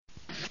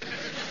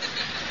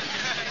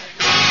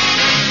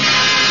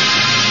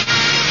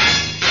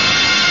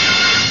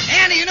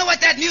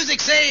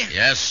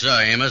Yes,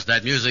 sir, Amos.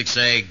 That music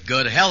say,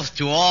 good health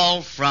to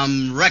all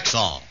from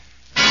Rexall.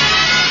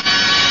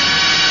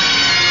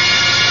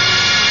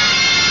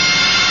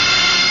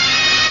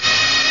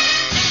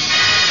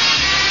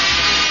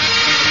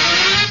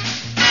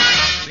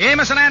 The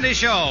Amos and Andy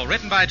Show,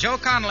 written by Joe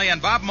Connolly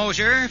and Bob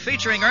Mosier,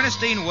 featuring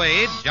Ernestine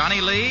Wade, Johnny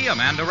Lee,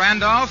 Amanda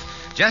Randolph,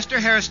 Jester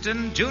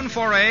Hairston, June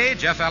Foray,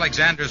 Jeff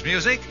Alexander's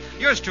music,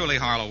 yours truly,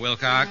 Harlow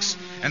Wilcox,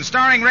 and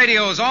starring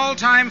radio's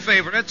all-time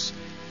favorites,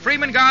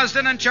 Freeman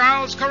Gosden and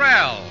Charles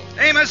Correll.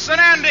 Amos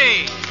and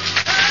Andy!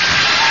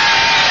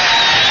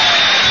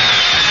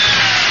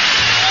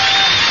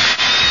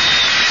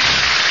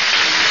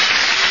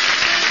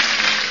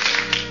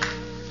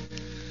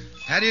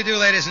 How do you do,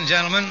 ladies and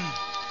gentlemen?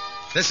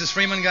 This is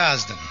Freeman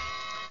Gosden.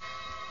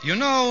 You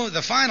know,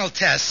 the final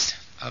test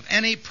of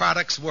any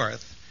product's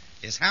worth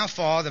is how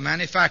far the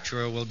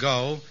manufacturer will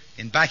go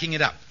in backing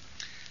it up.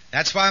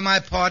 That's why my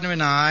partner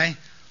and I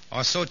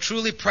are so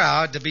truly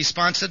proud to be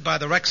sponsored by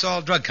the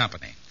Rexall Drug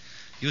Company.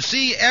 You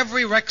see,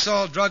 every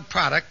Rexall drug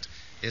product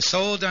is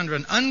sold under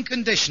an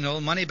unconditional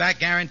money-back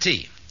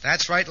guarantee.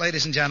 That's right,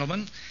 ladies and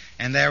gentlemen,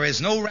 and there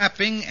is no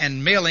wrapping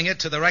and mailing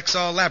it to the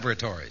Rexall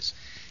laboratories.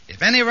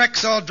 If any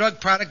Rexall drug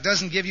product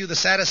doesn't give you the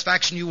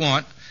satisfaction you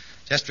want,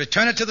 just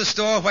return it to the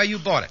store where you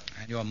bought it,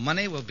 and your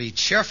money will be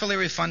cheerfully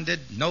refunded,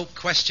 no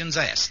questions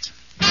asked.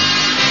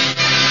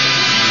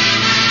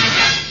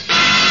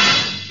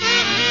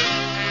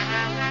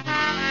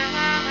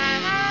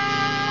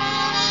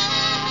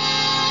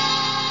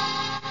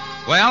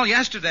 Well,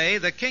 yesterday,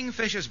 the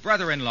Kingfisher's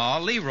brother-in-law,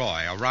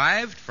 Leroy,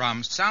 arrived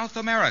from South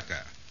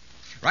America.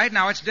 Right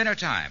now it's dinner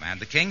time, and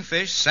the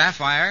Kingfish,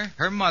 Sapphire,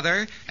 her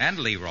mother, and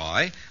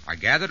Leroy are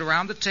gathered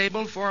around the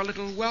table for a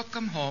little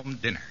welcome-home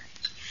dinner.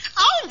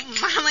 Oh,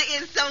 Mama,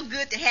 it's so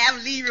good to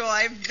have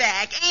Leroy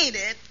back, ain't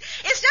it?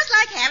 It's just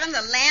like having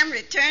the lamb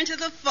return to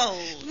the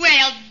fold.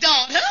 Well,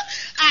 daughter,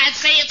 I'd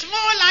say it's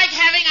more like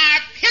having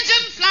our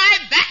pigeon fly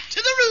back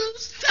to the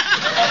roost.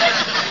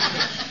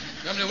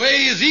 From the way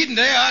he's eating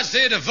there, I'd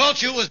say the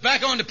vulture was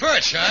back on the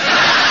perch, huh?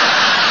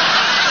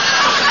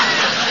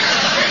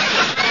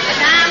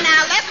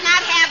 Now, let's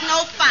not have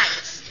no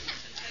fights.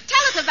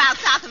 Tell us about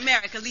South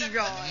America,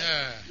 Leroy.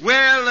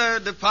 Well,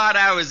 the part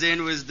I was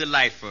in was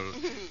delightful.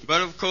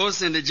 But, of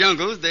course, in the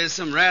jungles, there's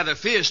some rather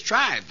fierce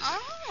tribes.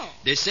 Oh.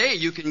 They say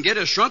you can get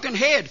a shrunken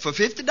head for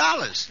 $50.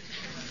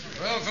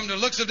 Well, from the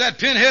looks of that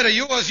pinhead of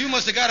yours, you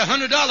must have got a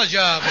 $100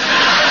 job.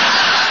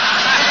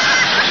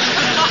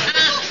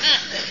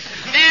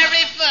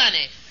 Very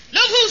funny.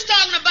 Look who's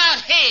talking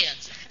about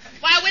heads.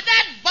 Why, with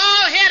that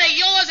bald head of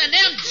yours and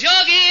them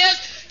jug ears,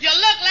 you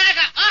look like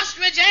an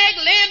ostrich egg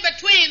laying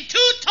between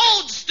two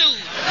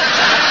toadstools.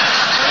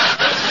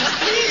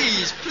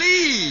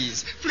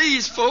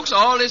 Please, folks,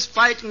 all this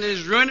fighting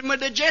is ruining my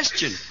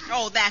digestion.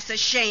 Oh, that's a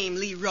shame,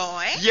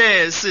 Leroy.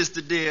 Yes,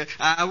 sister dear.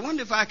 I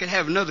wonder if I could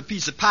have another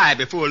piece of pie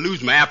before I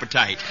lose my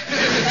appetite.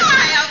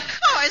 Why,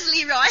 of course,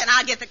 Leroy, and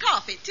I'll get the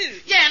coffee, too.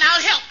 Yeah, and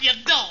I'll help your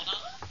daughter.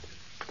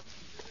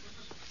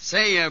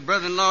 Say,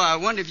 brother-in-law, I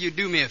wonder if you'd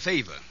do me a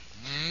favor.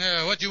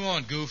 What you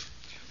want, Goof?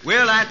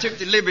 Well, I took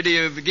the liberty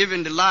of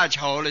giving the Lodge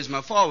Hall as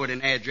my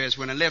forwarding address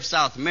when I left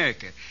South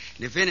America.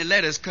 And if any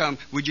letters come,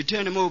 would you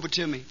turn them over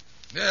to me?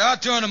 Yeah, I'll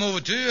turn them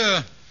over to you.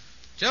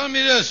 Tell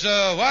me this,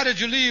 why did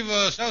you leave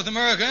South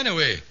America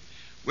anyway?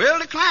 Well,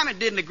 the climate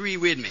didn't agree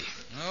with me.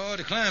 Oh,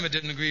 the climate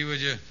didn't agree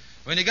with you.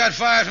 When you got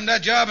fired from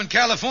that job in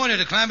California,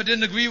 the climate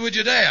didn't agree with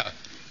you there.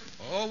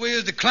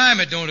 Always the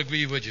climate don't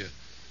agree with you.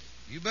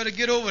 You better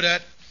get over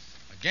that.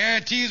 I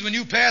guarantees when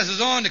you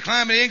passes on, the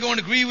climate ain't going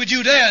to agree with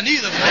you there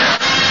neither.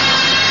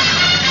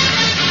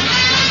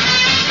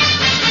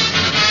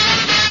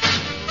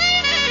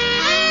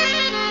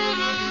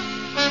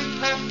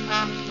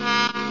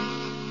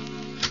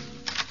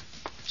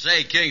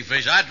 Say,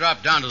 Kingfish, I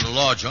dropped down to the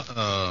lodge.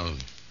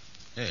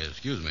 Hey,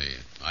 excuse me.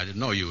 I didn't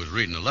know you was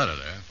reading a letter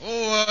there.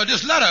 Oh,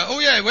 this letter? Oh,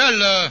 yeah,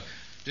 well,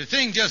 the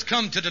thing just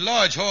come to the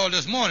Lodge Hall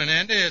this morning,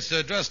 Andy. It's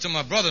addressed to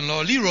my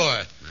brother-in-law, Leroy.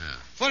 Yeah.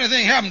 Funny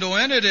thing happened, though,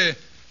 Andy. The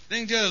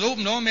thing just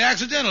opened on me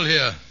accidental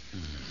here.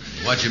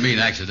 What you mean,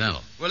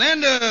 accidental? Well,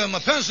 Andy, my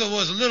pencil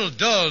was a little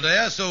dull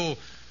there, so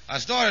I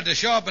started to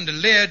sharpen the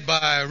lead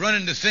by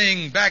running the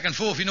thing back and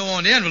forth,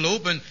 on the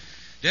envelope, and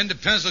then the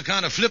pencil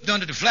kind of flipped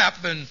under the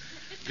flap, and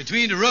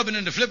between the rubbing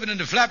and the flipping and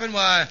the flapping,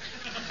 why,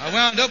 I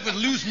wound up with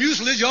loose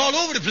mucilage all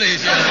over the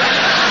place.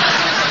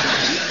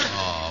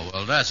 Oh,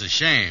 well, that's a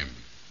shame.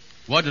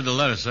 What did the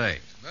letter say?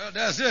 Well,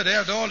 that's it.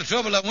 After all the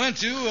trouble I went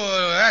to,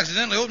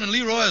 accidentally opening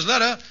Leroy's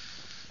letter,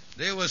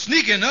 they were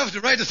sneaky enough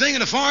to write the thing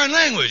in a foreign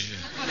language.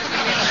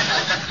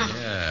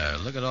 Yeah,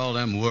 look at all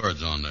them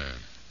words on there.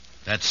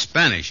 That's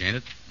Spanish, ain't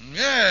it?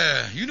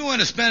 Yeah, you know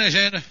any Spanish,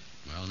 ain't it?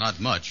 Well, not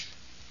much.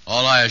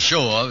 All I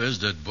show of is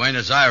that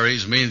Buenos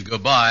Aires means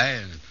goodbye,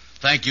 and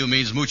thank you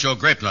means mucho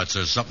grape nuts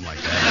or something like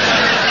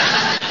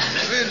that.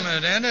 Wait a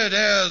minute, Andy.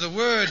 There's a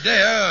word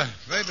there,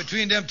 right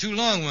between them two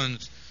long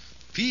ones.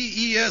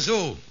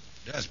 P-E-S-O.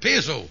 That's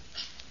peso.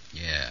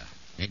 Yeah.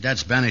 Ain't that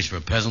Spanish for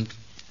peasant?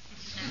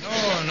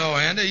 No,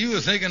 Andy. You were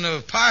thinking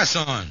of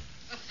Python.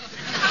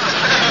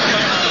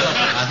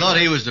 I thought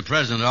he was the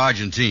president of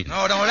Argentina.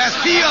 No, that's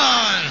Peon.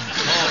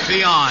 Oh,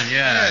 Peon,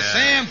 yeah.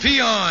 Sam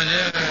Peon,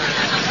 yeah.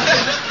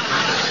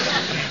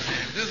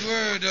 This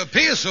word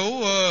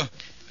peso,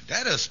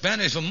 that is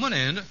Spanish for money,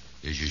 isn't it?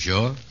 Is you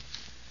sure?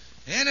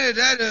 And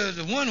that is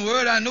the one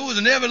word I know is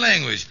in every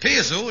language.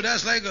 Peso,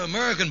 that's like an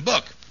American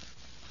buck.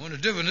 One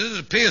of the differences is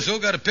a peso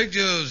got a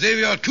picture of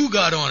Xavier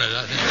Cugat on it,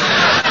 I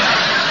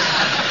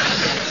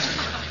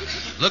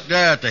think. Look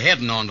there at the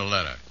heading on the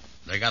letter.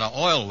 They got an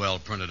oil well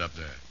printed up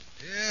there.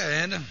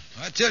 Yeah, and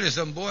I tell you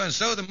something, boy, in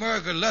South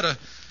America letter,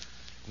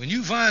 when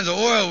you find the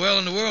oil well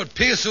in the world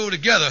peso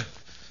together,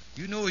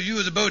 you know you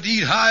was about to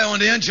eat high on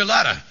the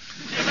enchilada.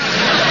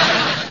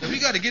 We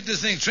got to get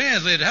this thing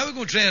translated. How are we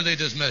going to translate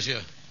this mess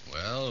here?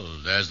 Well,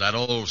 there's that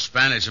old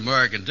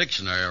Spanish-American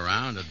dictionary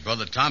around that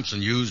Brother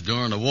Thompson used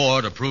during the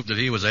war to prove that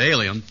he was an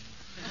alien.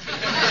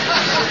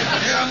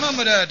 Yeah, I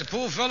remember that. The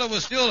poor fellow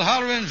was still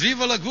hollering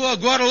Viva la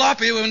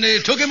Guadalupe when they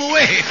took him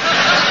away.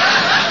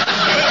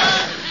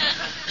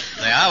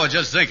 Say, I was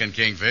just thinking,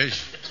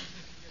 Kingfish.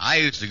 I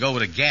used to go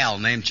with a gal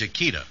named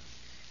Chiquita.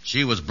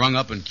 She was brung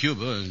up in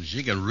Cuba, and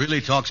she can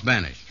really talk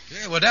Spanish.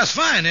 Yeah, well, that's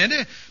fine,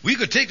 Andy. We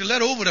could take the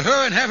letter over to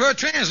her and have her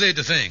translate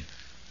the thing.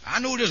 I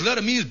know this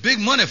letter means big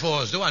money for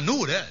us, though. I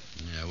know that.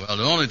 Yeah, well,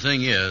 the only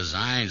thing is,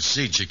 I ain't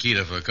seen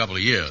Chiquita for a couple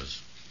of years.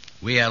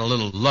 We had a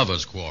little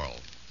lover's quarrel.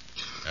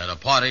 At a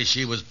party,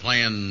 she was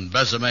playing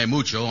Besame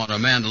Mucho on her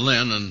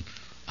mandolin, and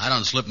I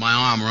done slipped my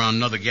arm around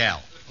another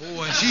gal.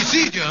 Oh, and she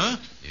seed you, huh?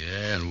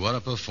 Yeah, and what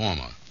a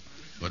performer.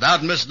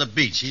 Without missing a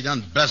beat, she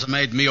done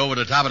besamed me over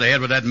the top of the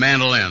head with that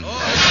mandolin.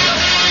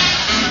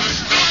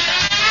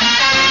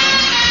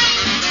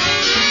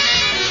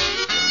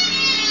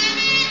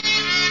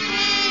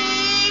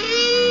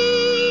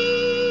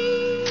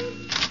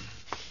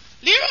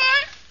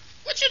 Leroy,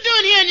 what you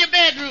doing here in your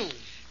bedroom?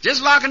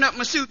 Just locking up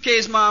my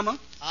suitcase, Mama.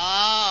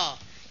 Oh,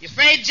 you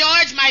afraid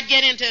George might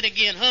get into it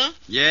again, huh?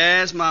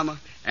 Yes, Mama.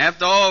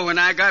 After all, when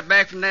I got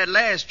back from that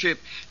last trip,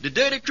 the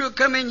dirty crook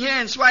come in here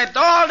and swiped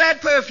all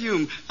that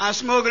perfume I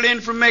smuggled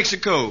in from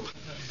Mexico.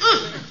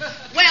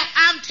 Well,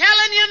 I'm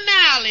telling you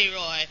now,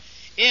 Leroy,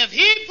 if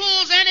he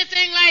pulls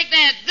anything like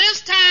that this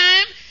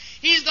time,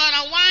 he's going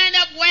to wind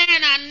up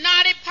wearing a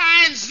Naughty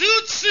Pine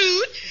zoot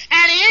suit,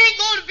 and he ain't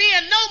going to be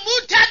a no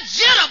muta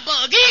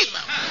jitterbug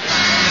either.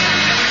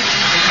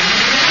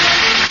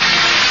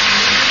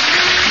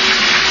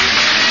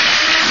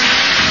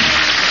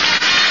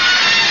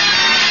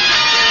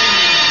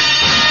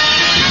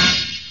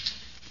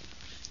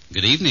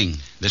 Good evening.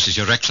 This is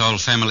your Rexall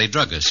family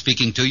druggist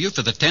speaking to you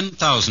for the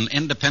 10,000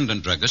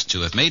 independent druggists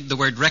who have made the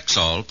word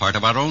Rexall part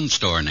of our own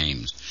store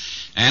names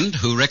and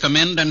who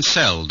recommend and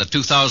sell the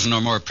 2,000 or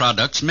more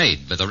products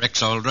made by the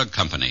Rexall Drug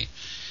Company.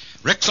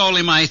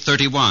 Rexall MI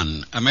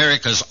 31,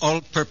 America's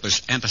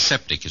all-purpose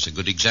antiseptic, is a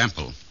good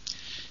example.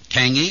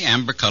 Tangy,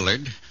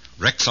 amber-colored,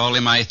 Rexall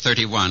MI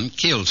 31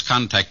 kills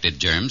contacted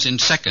germs in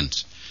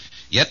seconds,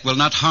 yet will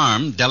not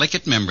harm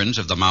delicate membranes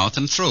of the mouth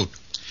and throat.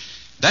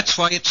 That's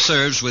why it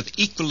serves with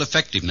equal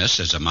effectiveness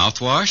as a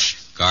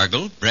mouthwash,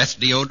 gargle, breath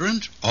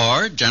deodorant,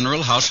 or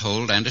general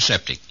household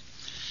antiseptic.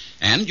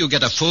 And you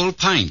get a full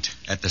pint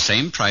at the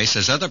same price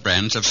as other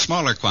brands of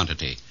smaller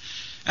quantity.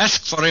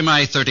 Ask for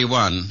MI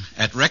 31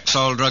 at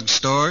Rexall drug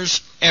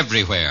stores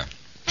everywhere.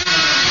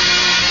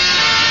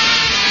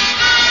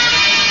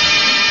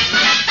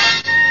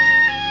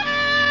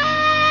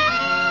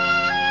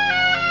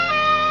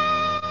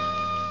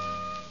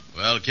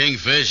 Well,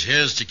 Kingfish,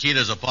 here's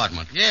Chiquita's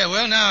apartment. Yeah,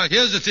 well, now,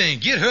 here's the thing.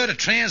 Get her to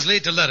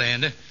translate the letter,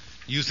 Andy.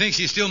 You think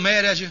she's still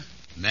mad at you?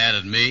 Mad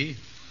at me?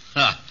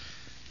 Ha!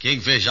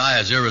 Kingfish eye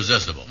is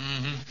irresistible.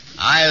 Mm-hmm.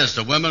 I is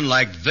to women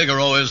like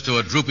Vigoro is to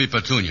a droopy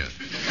petunia.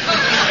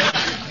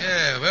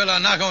 Yeah, well, I'll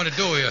knock on the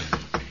door here.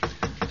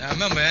 Now,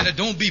 remember, Andy,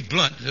 don't be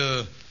blunt.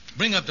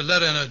 Bring up the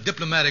letter in a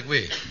diplomatic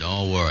way.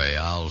 Don't worry,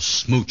 I'll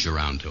smooch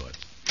around to it.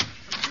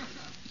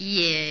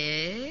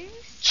 Yes?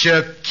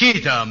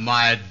 Chiquita,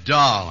 my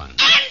darling.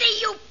 Andy,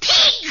 you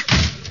pig!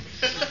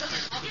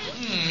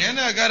 And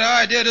I got an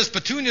idea this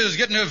petunia is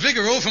getting her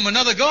Vigoro from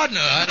another gardener.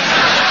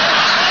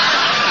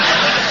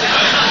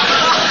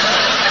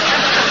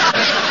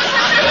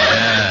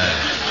 Yeah.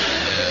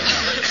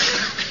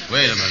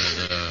 Wait a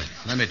minute.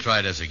 Let me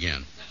try this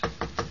again.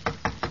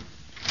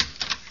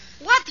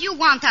 What you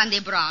want, Andy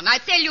Brown? I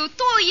tell you,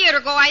 2 years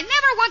ago, I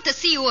never want to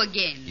see you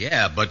again.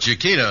 Yeah, but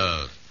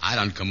Chiquita, I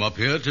done come up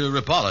here to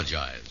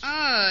apologize.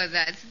 Oh,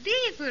 that's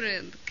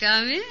different.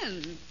 Come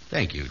in.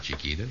 Thank you,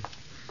 Chiquita.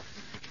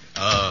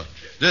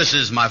 This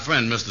is my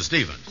friend, Mr.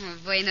 Stevens.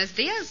 Buenos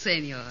dias,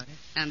 senor.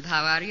 And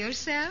how are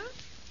yourself?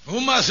 Oh,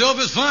 myself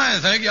is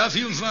fine, thank you. I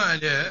feel fine,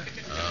 yeah.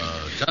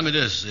 Tell me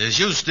this. Is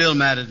you still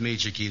mad at me,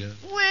 Chiquita?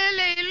 Well,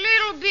 a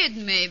little bit,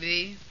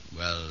 maybe.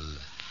 Well,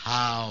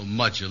 how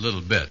much a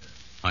little bit,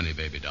 honey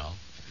baby doll?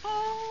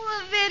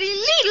 Oh, a very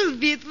little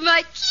bit,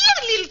 my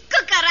cute little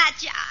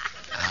cucaracha.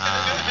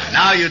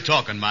 Now you're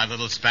talking, my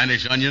little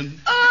Spanish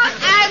onion. Oh,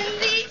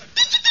 Andy.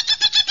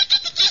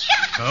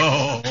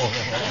 Oh.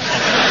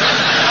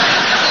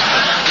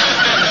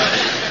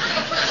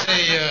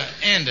 Hey,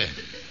 Andy.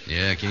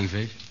 Yeah,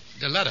 Kingfish?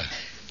 The letter.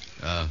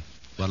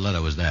 What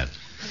letter was that?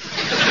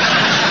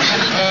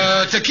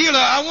 Tequila,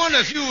 I wonder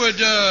if you would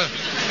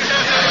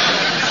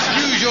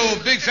excuse your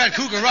big fat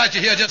cougar right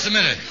here just a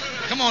minute.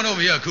 Come on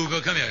over here,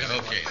 cougar. Come here.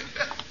 Okay.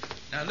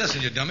 Now,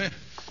 listen, you dummy.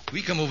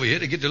 We come over here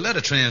to get the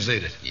letter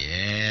translated.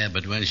 Yeah,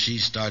 but when she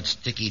starts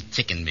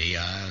ticking me,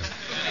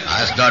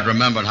 I start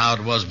remembering how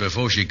it was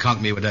before she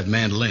conked me with that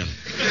mandolin.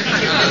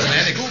 Listen,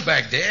 Andy, go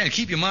back there and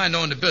keep your mind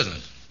on the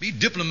business. Be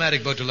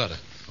diplomatic about the letter.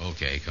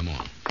 Okay, come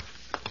on.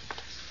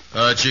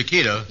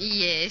 Chiquita.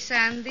 Yes,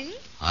 Andy?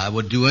 I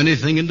would do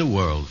anything in the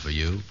world for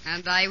you.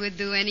 And I would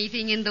do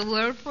anything in the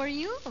world for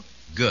you.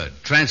 Good.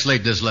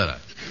 Translate this letter.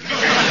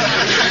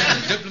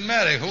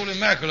 Diplomatic. Holy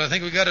mackerel. I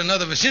think we got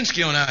another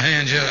Wyszynski on our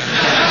hands here.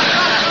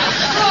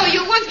 Oh,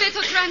 you want me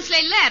to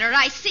translate letter,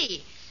 I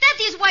see. That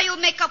is why you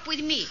make up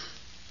with me.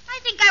 I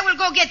think I will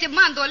go get a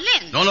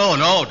mandolin.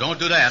 No. Don't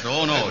do that.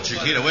 Oh, no.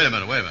 Chiquita, wait a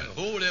minute.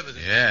 Hold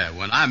everything. Yeah,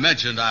 when I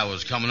mentioned I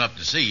was coming up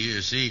to see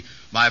you, see,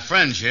 my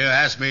friends here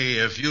asked me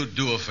if you'd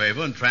do a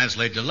favor and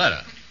translate the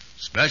letter.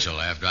 Special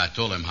after I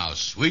told him how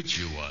sweet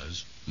you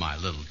was, my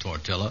little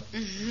tortilla.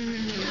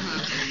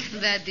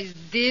 That is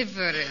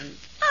different.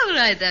 All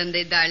right,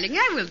 Andy, darling,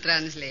 I will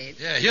translate.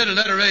 Yeah, here the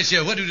letter right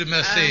here. What do the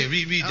mess say?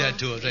 Read that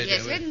to us right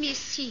yes, there. Let me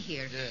see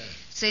here. Yeah.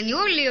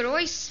 Señor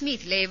Leroy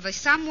Smith, le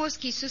avisamos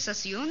que sus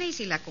acciones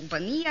y la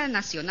Compañía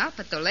Nacional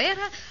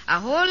Petrolera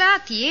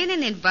ahora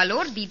tienen el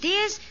valor de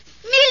 10,000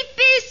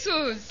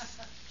 pesos.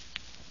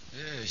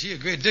 Yeah, she a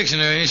great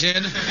dictionary, ain't she,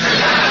 Andy?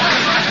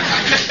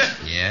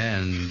 Yeah,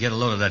 and get a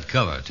load of that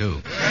cover,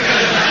 too.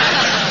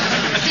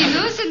 Si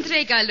nos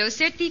entrega los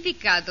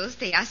certificados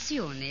de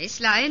acciones,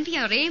 la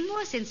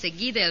enviaremos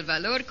enseguida el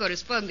valor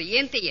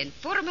correspondiente en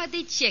forma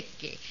de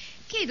cheque.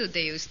 Quedo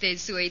de usted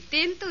su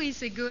atento y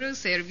seguro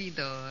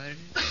servidor.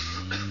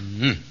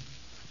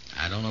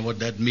 I don't know what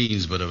that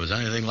means, but if it's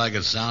anything like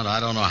it sounds, I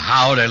don't know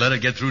how they let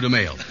it get through the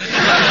mail. Never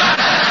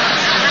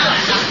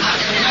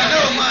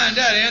mind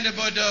that, Andy,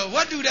 but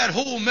what do that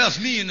whole mess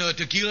mean,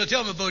 Tequila?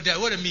 Tell me about that.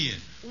 What it mean?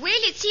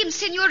 Well, it seems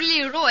Senor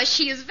Leroy,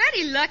 she is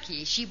very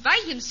lucky. She buy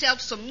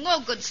himself some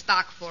no good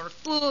stock for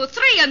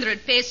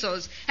 300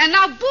 pesos. And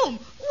now, boom,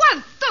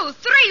 1, 2,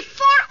 3,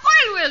 4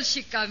 oil wells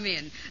she come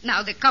in.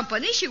 Now the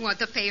company, she want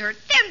to pay her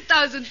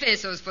 10,000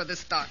 pesos for the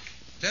stock.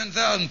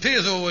 10,000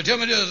 pesos. Well, tell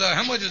me this,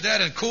 how much is that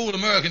in cold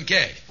American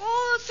cash?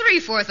 Oh,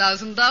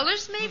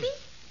 $3,000-$4,000 maybe.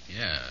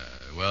 Yeah,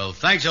 well,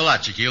 thanks a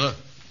lot, Chiquila.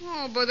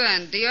 Oh, but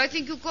Andy, I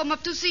think you come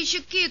up to see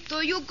Chiquito.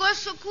 You go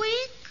so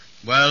quick.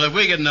 Well, if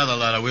we get another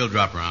letter, we'll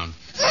drop around.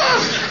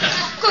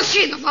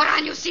 Cochino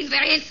moraño sin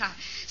vergüenza.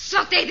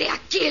 Salte de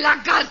aquí,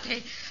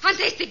 lagante,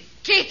 antes de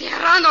que te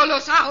arrano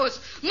los ojos.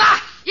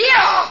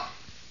 ¡Hijo!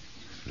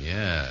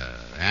 Yeah,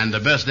 and the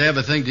best to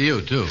everything to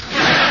you, too.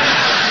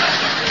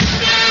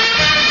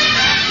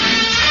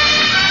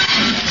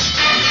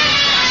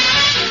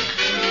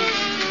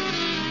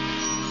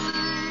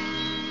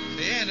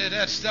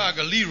 That stock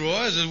of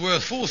Leroy's is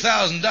worth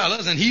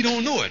 $4,000, and he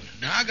don't know it.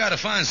 Now, I got to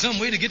find some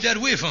way to get that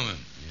away from him.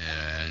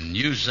 Yeah, and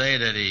you say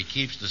that he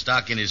keeps the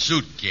stock in his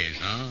suitcase,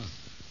 huh?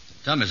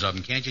 Tell me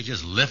something. Can't you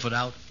just lift it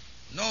out?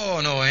 No,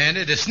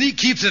 Andy. The sneak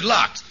keeps it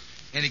locked,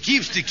 and he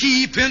keeps the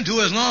key pinned to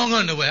his long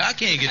underwear. I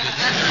can't get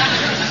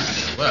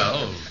it.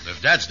 Well,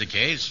 if that's the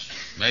case,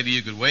 maybe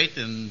you could wait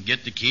and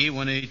get the key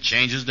when he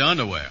changes the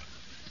underwear.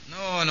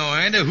 No,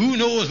 Andy. Who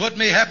knows what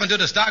may happen to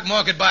the stock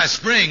market by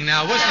spring?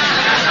 Now, what's the...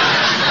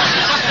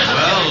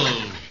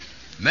 Well,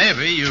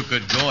 maybe you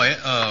could go...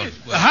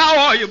 How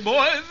are you,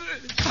 boys?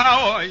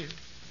 How are you?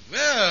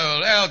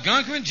 Well,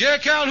 Algonquin, Jerry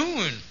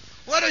Calhoun,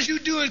 what are you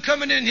doing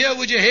coming in here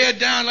with your head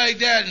down like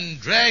that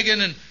and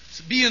dragging and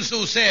being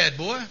so sad,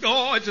 boy?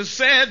 Oh, it's a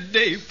sad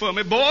day for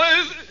me,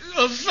 boys.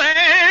 A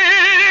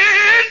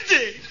sad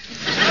day.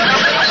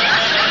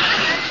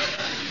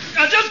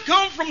 I just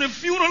come from the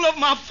funeral of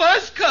my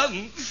first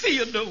cousin,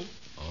 Theodore.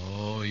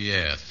 Oh,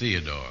 yeah,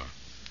 Theodore.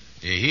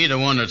 He the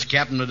one that's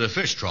captain of the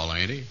fish trawler,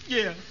 ain't he?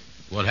 Yeah.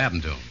 What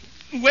happened to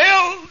him?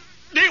 Well,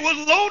 they was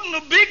loading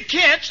a big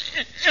catch,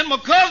 and my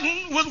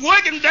cousin was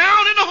working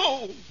down in the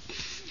hole.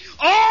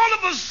 All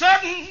of a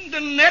sudden, the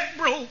net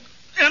broke,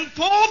 and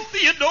poor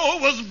Theodore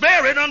was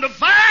buried under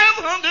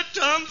 500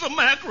 tons of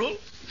mackerel.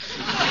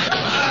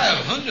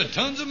 500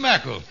 tons of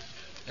mackerel?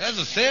 That's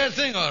a sad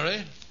thing, all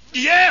right.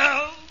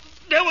 Yeah,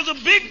 there was a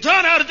big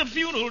turnout at the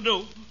funeral,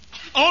 though.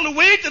 On the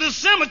way to the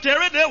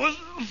cemetery, there was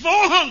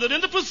 400 in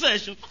the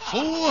procession.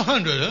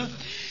 400, huh?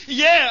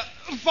 Yeah,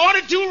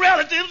 42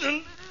 relatives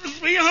and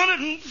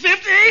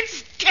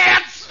 358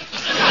 cats.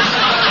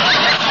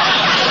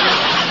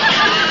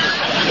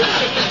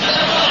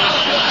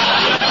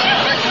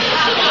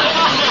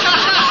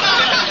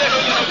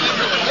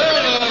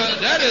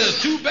 Well, that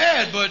is too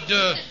bad, but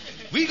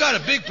we got a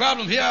big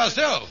problem here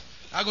ourselves.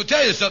 I'm going to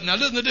tell you something. Now,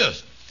 listen to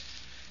this.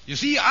 You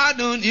see, I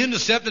done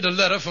intercepted a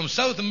letter from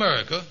South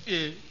America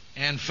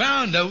and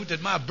found out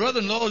that my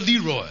brother-in-law,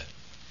 Leroy,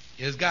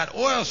 has got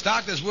oil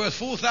stock that's worth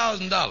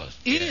 $4,000.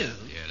 Yeah,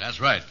 that's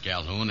right,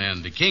 Calhoun.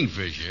 And the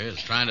Kingfisher is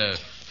trying to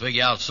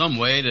figure out some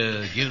way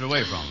to get it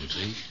away from him,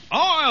 see?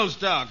 Oil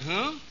stock,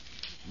 huh?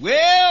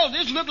 Well,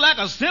 this looked like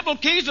a simple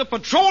case of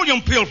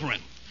petroleum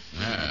pilfering.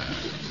 Yeah.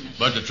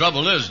 But the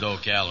trouble is, though,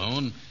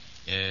 Calhoun,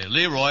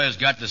 Leroy has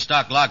got the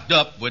stock locked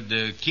up with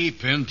the key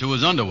pinned to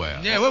his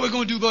underwear. Yeah, what we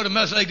going to do about a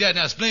mess like that?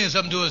 Now, explain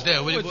something to us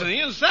there, will you, It's boy? an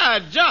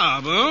inside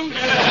job, huh?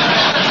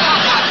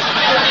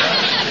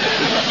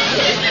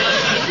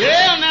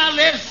 Well, now,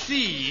 let's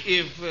see.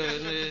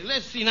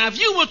 Now, if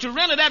you were to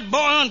render that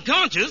boy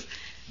unconscious,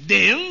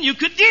 then you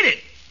could get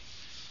it.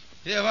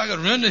 Yeah, if I could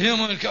render him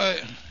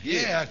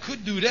yeah, I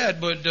could do that,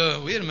 but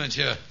wait a minute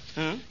here.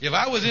 Huh? If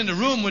I was in the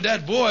room with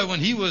that boy when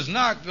he was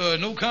knocked,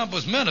 no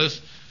compos mentis,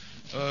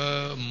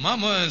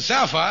 Mama and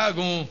Sapphire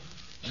going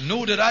to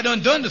know that I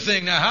done the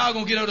thing. Now, how I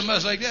going to get out of a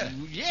mess like that?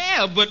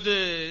 Yeah, but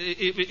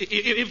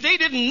if they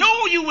didn't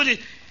know you was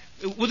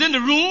in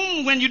the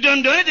room when you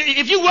done it,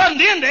 if you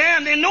wasn't in there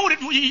and they know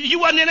that you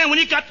wasn't in there when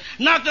he got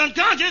knocked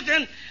unconscious,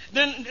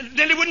 then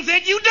they wouldn't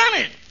think you done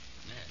it.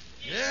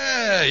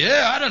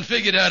 Yeah, I done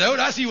figured that out.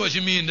 I see what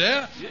you mean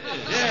there.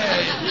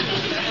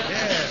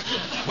 Yeah.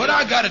 What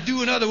I got to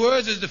do, in other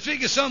words, is to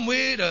figure some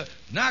way to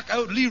knock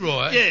out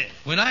Leroy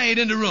when I ain't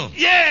in the room.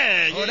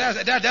 Yeah. Oh,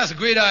 that's a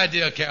great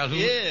idea, Calhoun.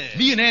 Yeah.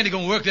 Me and Andy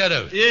going to work that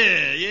out.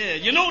 Yeah.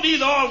 You know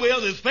these oil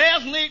wells is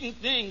fascinating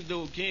things,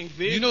 though,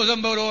 Kingfish. You know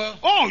something about oil?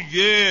 Oh,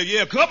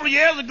 yeah. A couple of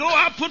years ago,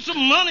 I put some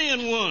money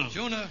in one.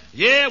 Sure enough.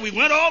 Yeah, we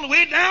went all the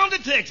way down to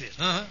Texas.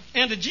 Uh-huh.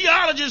 And the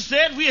geologist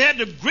said we had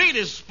the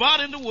greatest spot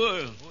in the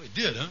world. Oh, he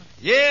did, huh?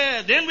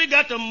 Yeah, then we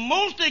got the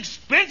most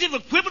expensive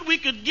equipment we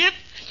could get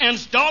and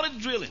started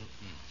drilling.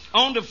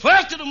 On the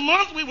first of the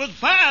month, we was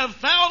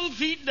 5,000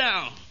 feet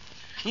down.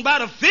 And by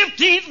the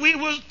 15th, we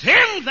was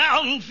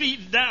 10,000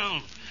 feet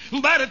down.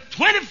 And by the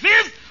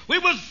 25th, we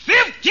was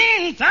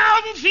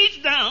 15,000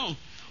 feet down.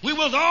 We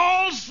was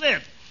all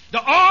set. The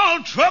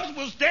oil trucks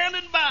was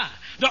standing by.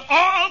 The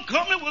oil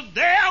company was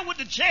there with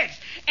the checks.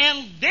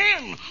 And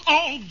then,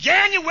 on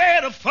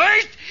January the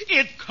 1st,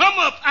 it come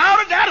up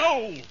out of that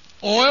hole.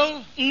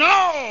 Oil?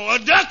 No, a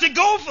dusty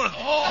gopher.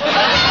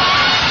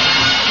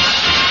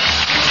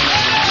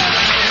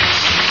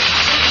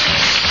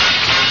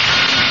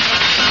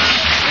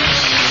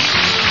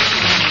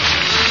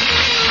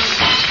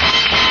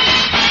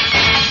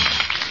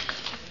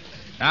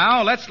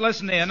 Now, let's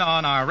listen in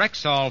on our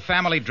Rexall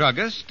family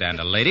druggist and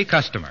a lady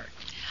customer.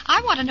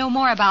 I want to know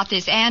more about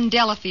this Ann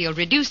Delafield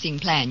reducing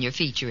plan you're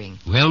featuring.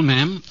 Well,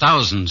 ma'am,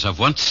 thousands of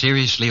once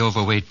seriously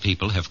overweight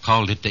people have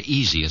called it the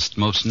easiest,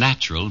 most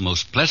natural,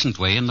 most pleasant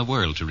way in the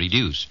world to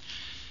reduce.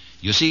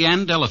 You see,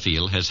 Ann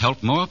Delafield has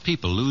helped more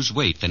people lose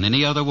weight than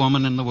any other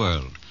woman in the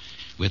world.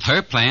 With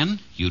her plan,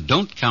 you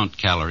don't count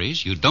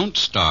calories, you don't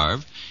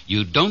starve,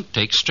 you don't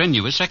take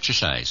strenuous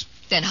exercise.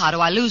 Then how do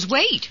I lose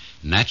weight?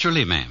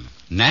 Naturally, ma'am.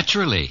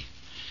 Naturally.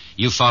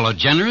 You follow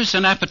generous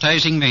and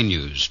appetizing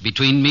menus.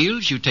 Between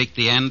meals, you take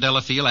the Ann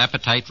Delafield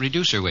Appetite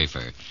Reducer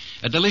Wafer,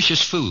 a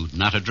delicious food,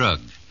 not a drug.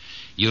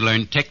 You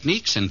learn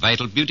techniques and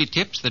vital beauty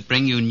tips that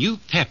bring you new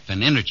pep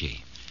and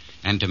energy.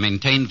 And to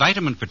maintain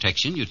vitamin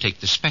protection, you take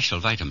the special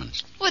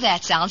vitamins. Well,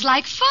 that sounds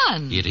like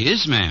fun. It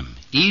is, ma'am.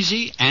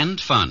 Easy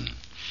and fun.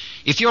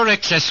 If your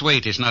excess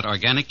weight is not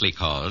organically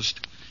caused,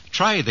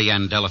 try the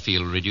Ann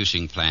Delafield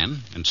Reducing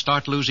Plan and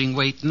start losing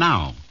weight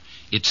now.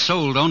 It's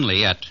sold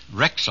only at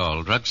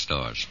Rexall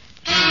drugstores.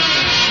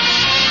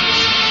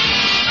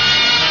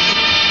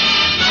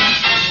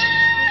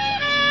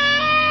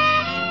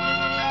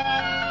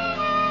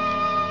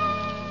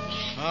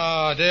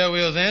 There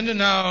we are, Andy.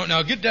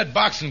 Now get that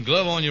boxing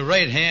glove on your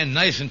right hand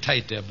nice and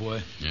tight there,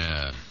 boy.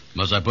 Yeah.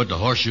 Must I put the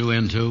horseshoe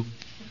in, too?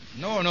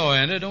 No,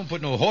 Andy. Don't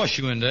put no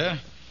horseshoe in there.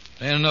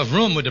 There ain't enough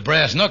room with the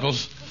brass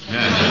knuckles.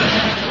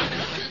 Yeah.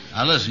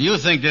 Now, listen, you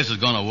think this is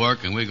going to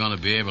work and we're going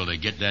to be able to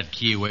get that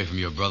key away from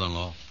your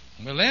brother-in-law?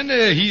 Well,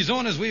 Andy, he's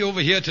on his way over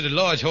here to the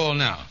lodge hall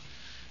now.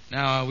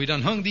 Now, we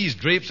done hung these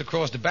drapes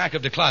across the back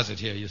of the closet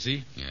here, you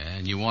see. Yeah,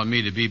 and you want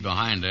me to be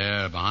behind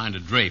a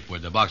drape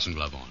with the boxing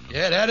glove on.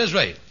 Yeah, that is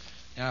right.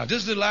 Now, if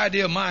this little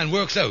idea of mine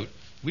works out,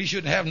 we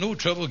shouldn't have no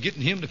trouble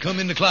getting him to come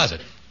in the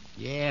closet.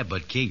 Yeah,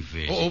 but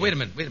Kingfish... Oh, wait a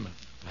minute.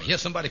 I hear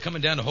somebody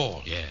coming down the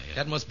hall. Yeah.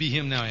 That must be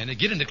him now, Andy.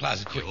 Get in the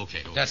closet quick.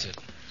 Okay. That's it.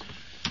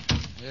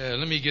 Yeah,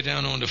 let me get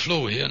down on the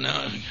floor here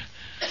now.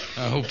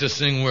 I hope this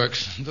thing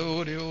works.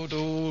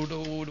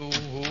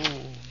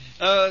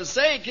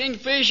 Say,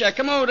 Kingfish, I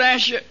come over to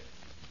ask you...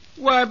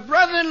 Why,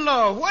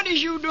 brother-in-law, what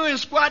is you doing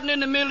squatting in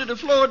the middle of the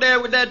floor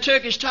there with that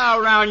Turkish towel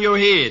around your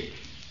head?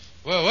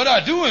 Well, what I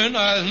doing?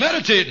 I was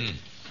meditating.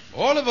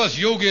 All of us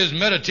yogis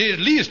meditate at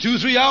least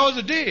 2-3 hours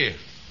a day.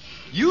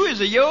 You is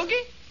a yogi?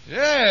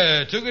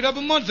 Yeah, took it up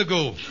a month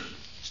ago.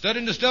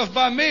 Studying the stuff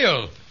by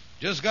mail.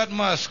 Just got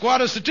my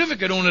squatter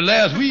certificate only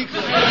last week.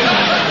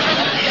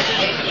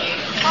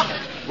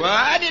 Well,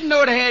 I didn't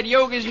know they had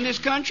yogis in this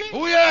country.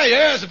 Oh,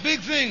 yeah, it's a big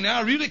thing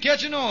now, really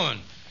catching on.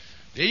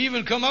 They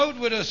even come out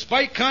with a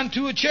spike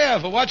contour chair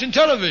for watching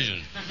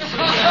television.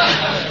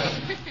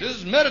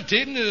 This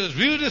meditating is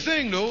really the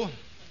thing, though.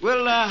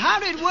 Well, how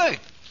did it work?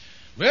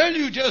 Well,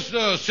 you just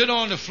sit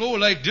on the floor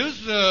like this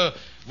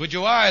with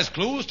your eyes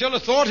closed till a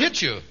thought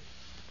hits you.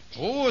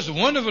 Oh, it's a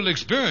wonderful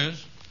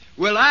experience.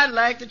 Well, I'd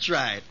like to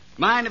try it.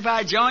 Mind if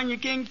I join you,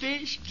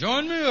 Kingfish?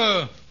 Join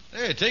me?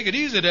 Hey, take it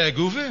easy there,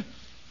 Goofy.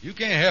 You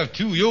can't have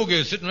two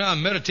yogis sitting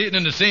around meditating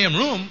in the same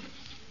room.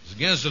 It's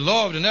against the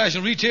law of the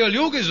National Retail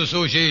Yogis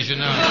Association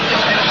now.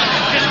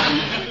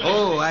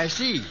 Oh, I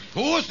see. Of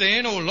course, there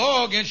ain't no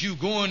law against you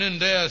going in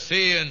there,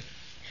 saying,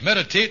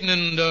 meditating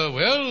in,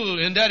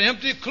 in that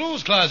empty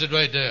clothes closet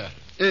right there.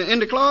 In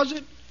the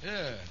closet?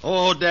 Yeah.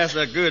 Oh, that's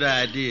a good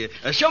idea.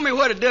 Show me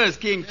what it does,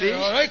 Kingfish. Yeah,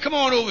 all right, come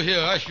on over here.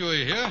 I'll show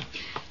you here.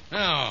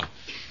 Now,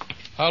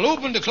 I'll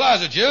open the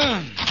closet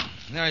here.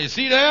 Now, you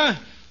see there?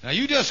 Now,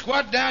 you just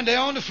squat down there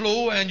on the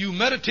floor and you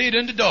meditate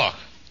in the dark.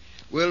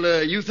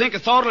 Well, you think a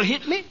thought will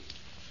hit me?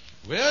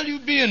 Well, you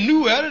being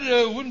new at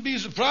it, wouldn't be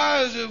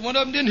surprised if one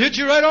of them didn't hit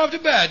you right off the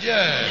bat,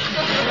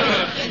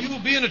 yeah. You'll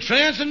be in a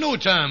trance in no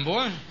time,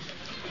 boy.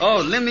 Oh,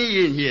 let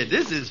me in here.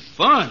 This is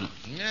fun.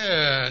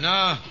 Yeah,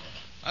 now,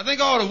 I think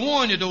I ought to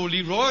warn you, though,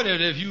 Leroy,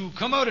 that if you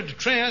come out of the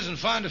trance and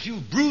find a few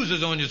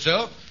bruises on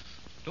yourself,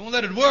 don't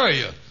let it worry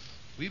you.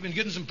 We've been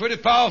getting some pretty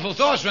powerful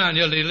thoughts around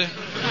here lately. It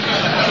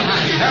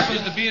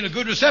happens to be in a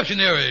good reception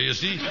area, you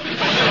see.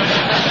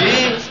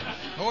 Yes?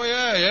 Oh,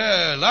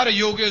 yeah. A lot of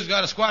yogis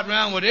got to squat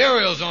around with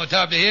aerials on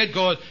top of their head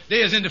because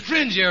they is in the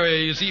fringe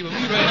area, you see. When we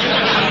right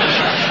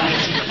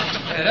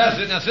yeah, that's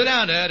it. Now, sit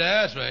down there.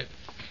 That's right.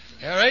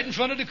 Yeah, right in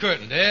front of the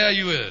curtain. There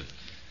you is.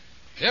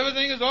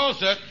 Everything is all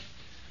set.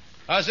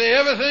 I say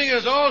everything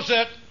is all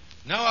set.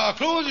 Now, I'll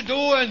close the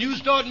door and you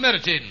start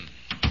meditating.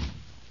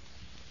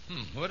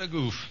 What a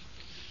goof.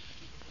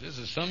 This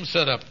is some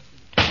setup.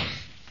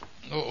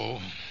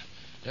 Uh-oh.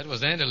 That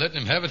was Andy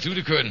letting him have it through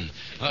the curtain.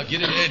 I'll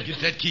get in there and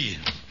get that key.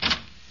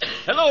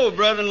 Hello,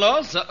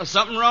 brother-in-law.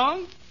 Something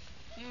wrong?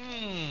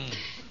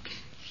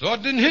 So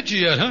it didn't hit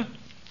you yet, huh?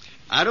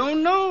 I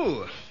don't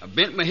know. I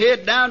bent my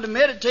head down to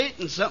meditate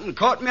and something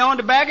caught me on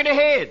the back of the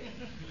head.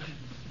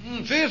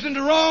 Facing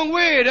the wrong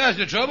way, that's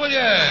the trouble,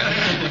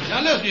 yeah.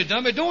 Now listen, you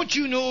dummy, don't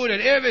you know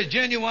that every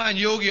genuine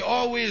yogi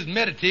always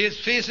meditates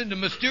facing the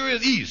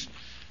mysterious east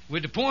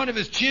with the point of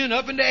his chin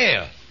up in the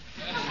air?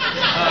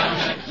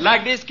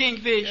 Like this,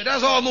 Kingfish? Yeah,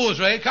 that's almost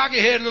right. Cock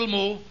your head a little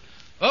more.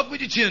 Up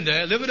with your chin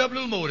there. Lift it up a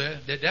little more there.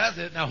 That's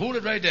it. Now hold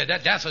it right there.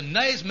 That's a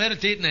nice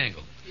meditating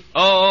angle.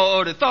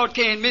 Oh, the thought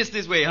can't miss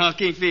this way, huh,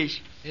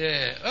 Kingfish?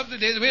 Yeah. Up to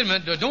there. Wait a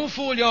minute. Don't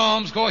fold your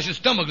arms across your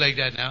stomach like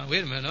that now.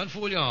 Wait a minute.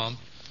 Unfold your arms.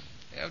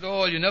 After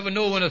all, you never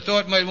know when a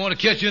thought might want to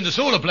catch you in the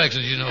solar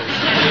plexus, you know.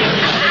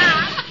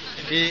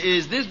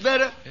 Is this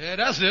better? Yeah,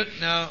 that's it.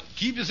 Now,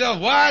 keep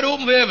yourself wide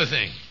open for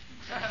everything.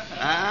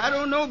 I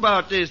don't know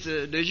about this.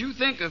 Does you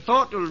think a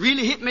thought will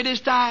really hit me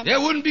this time?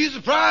 There wouldn't be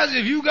surprised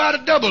if you got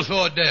a double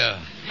thought there.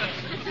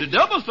 The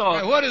double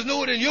thought? Yeah, what is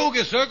known in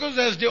yoga circles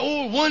as the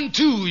old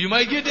 1-2. You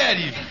might get that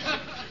even.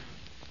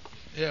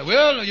 Yeah,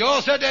 well, you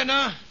all set there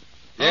now?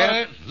 Yeah. All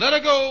right, let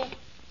her go.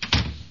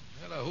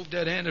 Well, I hope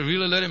that Andy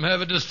really let him have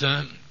it this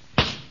time.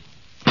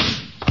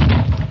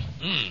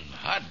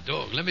 Hot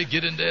dog. Let me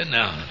get in there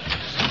now.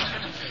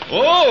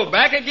 Oh,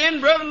 back again,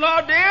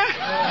 brother-in-law, dear?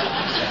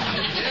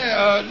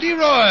 Yeah,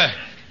 Leroy,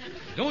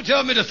 don't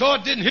tell me the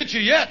thought didn't hit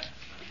you yet.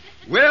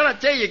 Well, I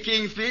tell you,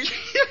 Kingfish,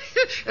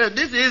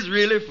 this is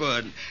really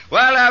fun.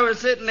 While I was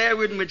sitting there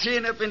with my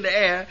chin up in the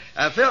air,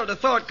 I felt a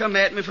thought come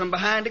at me from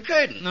behind the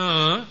curtain.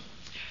 Uh-huh.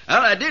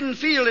 Well, I didn't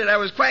feel that I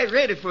was quite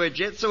ready for it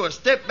yet, so I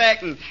stepped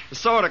back and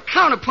sort of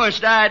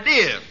counterpunched the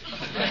idea.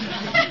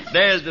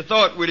 There's the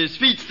thought with his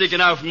feet sticking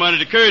out from under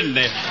the curtain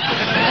there.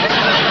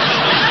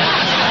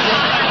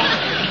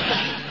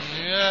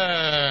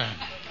 Yeah.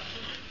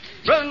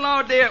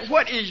 Brother-in-law, dear,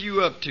 what is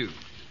you up to?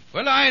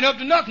 Well, I ain't up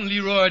to nothing,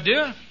 Leroy,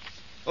 dear.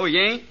 Oh, you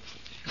ain't?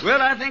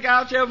 Well, I think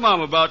I'll tell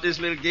Mama about this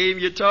little game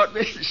you taught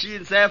me. She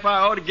and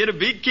Sapphire ought to get a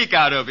big kick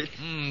out of it.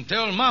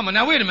 Tell Mama.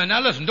 Now, wait a minute.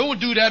 Now, listen, don't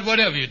do that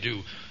whatever you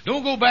do.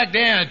 Don't go back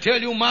there and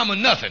tell your Mama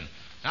nothing.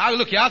 Now,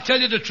 look here, I'll tell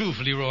you the truth,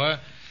 Leroy.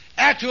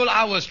 Actually,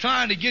 I was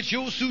trying to get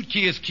your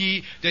suitcase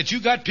key that you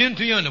got pinned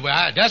to your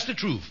underwear. That's the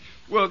truth.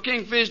 Well,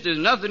 Kingfish, there's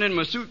nothing in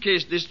my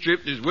suitcase this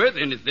trip that's worth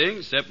anything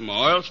except my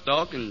oil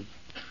stock and...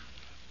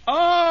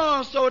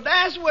 Oh, so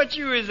that's what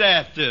you was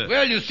after.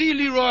 Well, you see,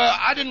 Leroy,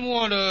 I didn't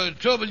want to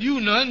trouble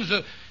you none,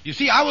 so... You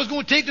see, I was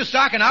going to take the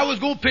stock and I was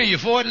going to pay you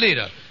for it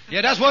later.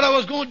 Yeah, that's what I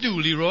was going to do,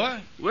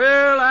 Leroy.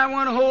 Well, I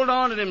want to hold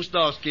on to them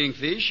stocks,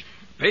 Kingfish.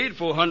 Paid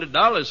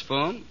 $400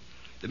 for them.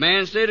 The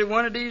man said that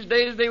one of these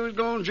days they was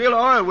going to drill an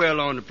oil well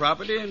on the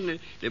property and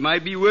they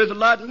might be worth a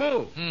lot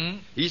more. Mm-hmm.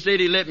 He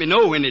said he'd let me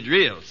know when it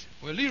drills.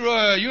 Well,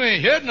 Leroy, you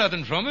ain't heard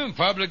nothing from him.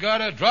 Probably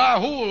got a dry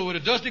hole with a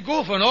dusty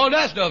gopher and all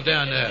that stuff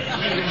down there.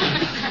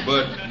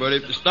 But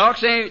if the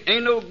stocks ain't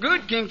no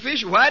good,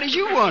 Kingfish, why did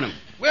you want them?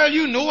 Well,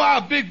 you know,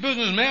 I'm a big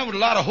businessman with a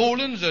lot of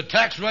holdings,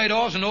 tax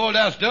write-offs and all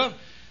that stuff.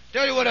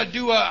 Tell you what I'd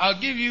do, I'll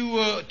give you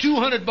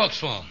 $200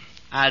 for them.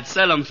 I'd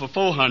sell them for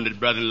 $400,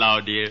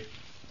 brother-in-law, dear.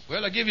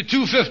 Well, I'll give you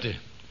 $250.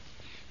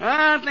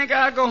 I think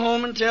I'll go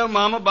home and tell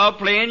Mama about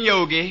playing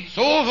yogi.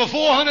 Sold for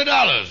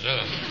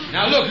 $400.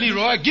 Now, look,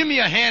 Leroy, give me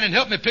a hand and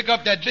help me pick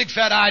up that big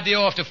fat idea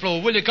off the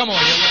floor, will you? Come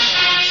on,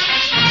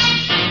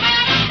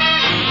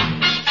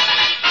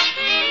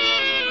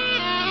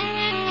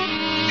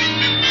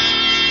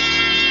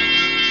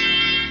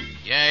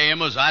 Yeah,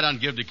 Amos, I done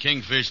give the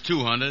Kingfish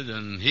 $200,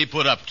 and he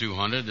put up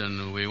 $200,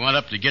 and we went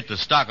up to get the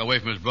stock away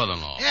from his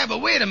brother-in-law. Yeah,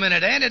 but wait a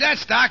minute, Andy. That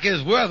stock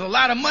is worth a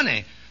lot of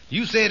money.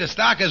 You say the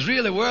stock is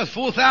really worth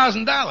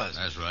 $4,000.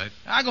 That's right.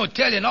 I'm going to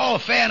tell you in all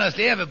fairness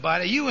to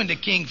everybody, you and the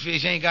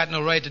Kingfish ain't got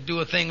no right to do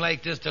a thing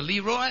like this to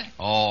Leroy.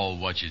 Oh,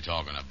 what you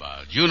talking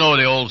about? You know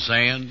the old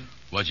saying,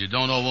 what you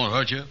don't know won't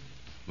hurt you?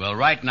 Well,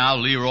 right now,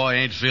 Leroy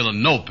ain't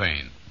feeling no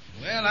pain.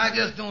 Well, I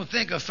just don't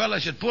think a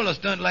fella should pull a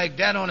stunt like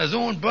that on his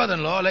own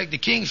brother-in-law like the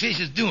Kingfish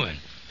is doing.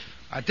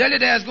 I tell you,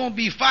 there's going to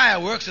be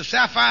fireworks if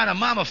Sapphire and her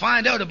mama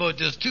find out about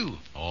this, too.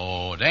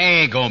 Oh, there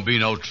ain't going to be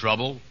no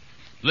trouble.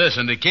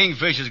 Listen, the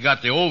Kingfish has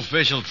got the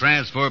official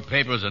transfer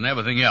papers and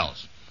everything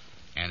else.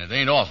 And it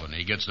ain't often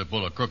he gets to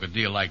pull a crooked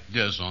deal like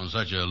this on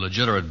such a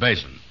legitimate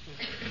basis.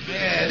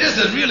 Yeah, this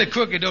is really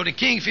crooked, though. The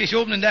Kingfish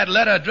opening that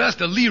letter addressed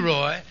to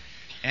Leroy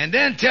and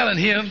then telling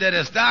him that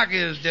his stock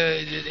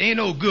ain't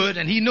no good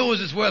and he knows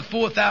it's worth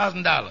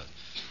 $4,000.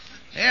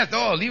 After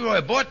all,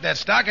 Leroy bought that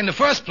stock in the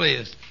first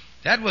place.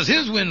 That was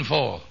his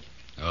windfall.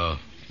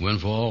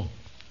 Windfall?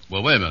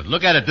 Well, wait a minute.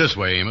 Look at it this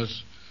way,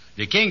 Amos.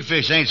 The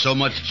Kingfish ain't so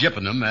much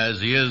jipping him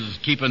as he is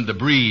keeping the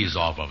breeze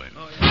off of him.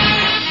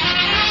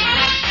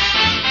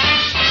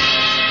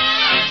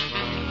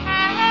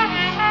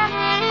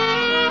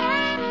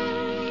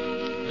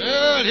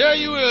 Well, here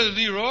you is,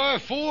 Leroy.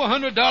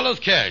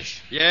 $400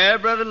 cash. Yeah,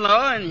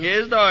 brother-in-law, and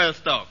here's the oil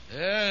stock.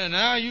 Yeah,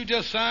 now you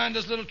just signed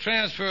this little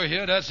transfer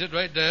here. That's it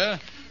right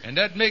there. And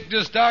that make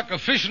this stock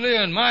officially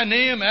in my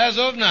name as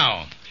of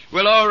now.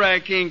 Well, all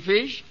right,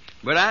 Kingfish.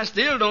 But I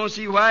still don't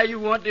see why you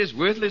want this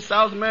worthless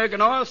South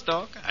American oil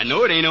stock. I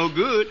know it ain't no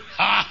good.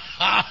 Ha,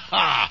 ha,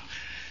 ha.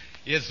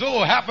 It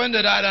so happened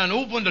that I done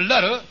opened a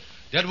letter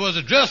that was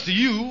addressed to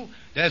you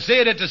that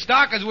said that the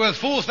stock is worth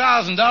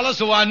 $4,000,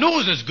 so I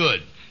knows it's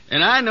good.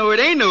 And I know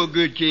it ain't no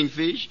good,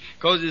 Kingfish,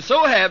 because it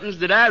so happens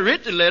that I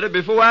writ the letter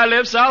before I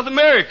left South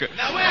America.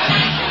 Now, where?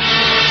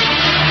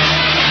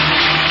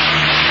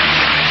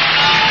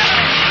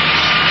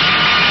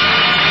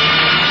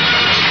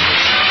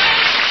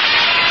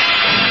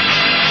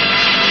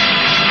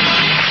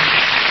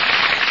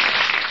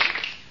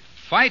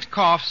 Fight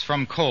coughs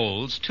from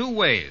colds 2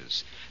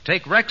 ways.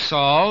 Take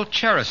Rexall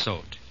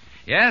Cherasote.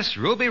 Yes,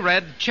 ruby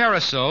red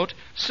Cherasote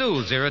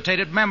soothes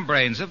irritated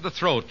membranes of the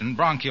throat and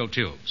bronchial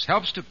tubes,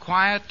 helps to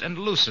quiet and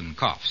loosen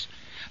coughs.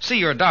 See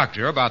your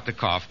doctor about the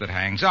cough that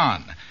hangs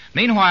on.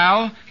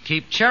 Meanwhile,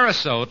 keep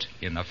Cherasote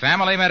in the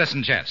family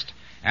medicine chest.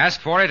 Ask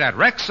for it at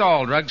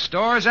Rexall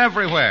drugstores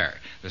everywhere.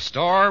 The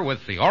store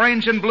with the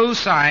orange and blue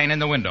sign in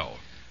the window.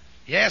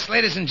 Yes,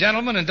 ladies and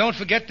gentlemen, and don't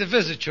forget to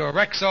visit your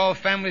Rexall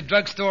family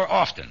drugstore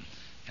often.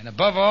 And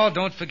above all,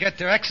 don't forget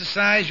to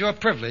exercise your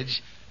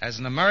privilege as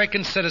an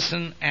American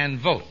citizen and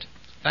vote.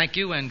 Thank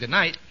you and good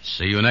night.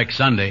 See you next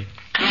Sunday.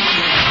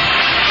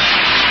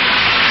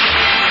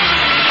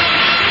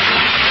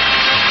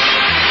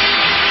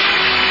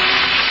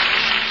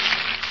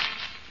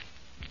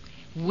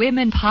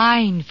 Women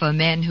pine for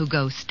men who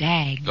go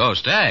stag. Go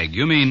stag?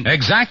 You mean...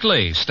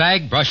 Exactly.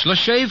 Stag Brushless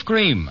Shave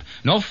Cream.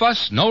 No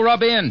fuss, no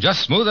rub in.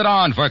 Just smooth it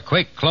on for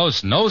quick,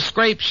 close, no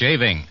scrape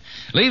shaving.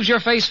 Leaves your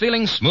face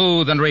feeling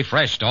smooth and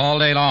refreshed all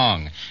day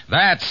long.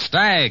 That's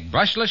Stag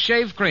Brushless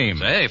Shave Cream.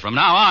 Say, from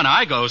now on,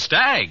 I go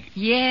stag.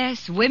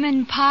 Yes,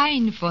 women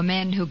pine for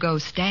men who go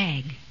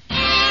stag. Be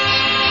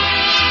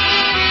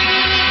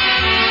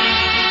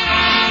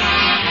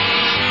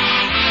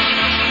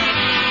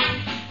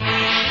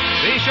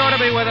sure to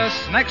be with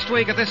us next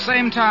week at this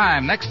same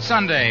time, next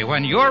Sunday,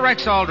 when your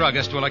Rexall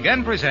druggist will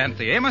again present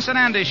the Amos and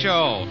Andy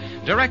Show,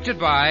 directed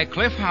by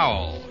Cliff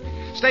Howell.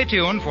 Stay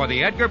tuned for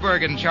the Edgar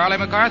Bergen Charlie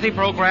McCarthy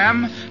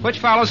program, which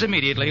follows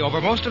immediately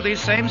over most of these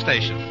same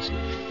stations.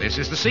 This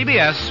is the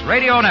CBS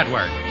Radio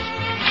Network.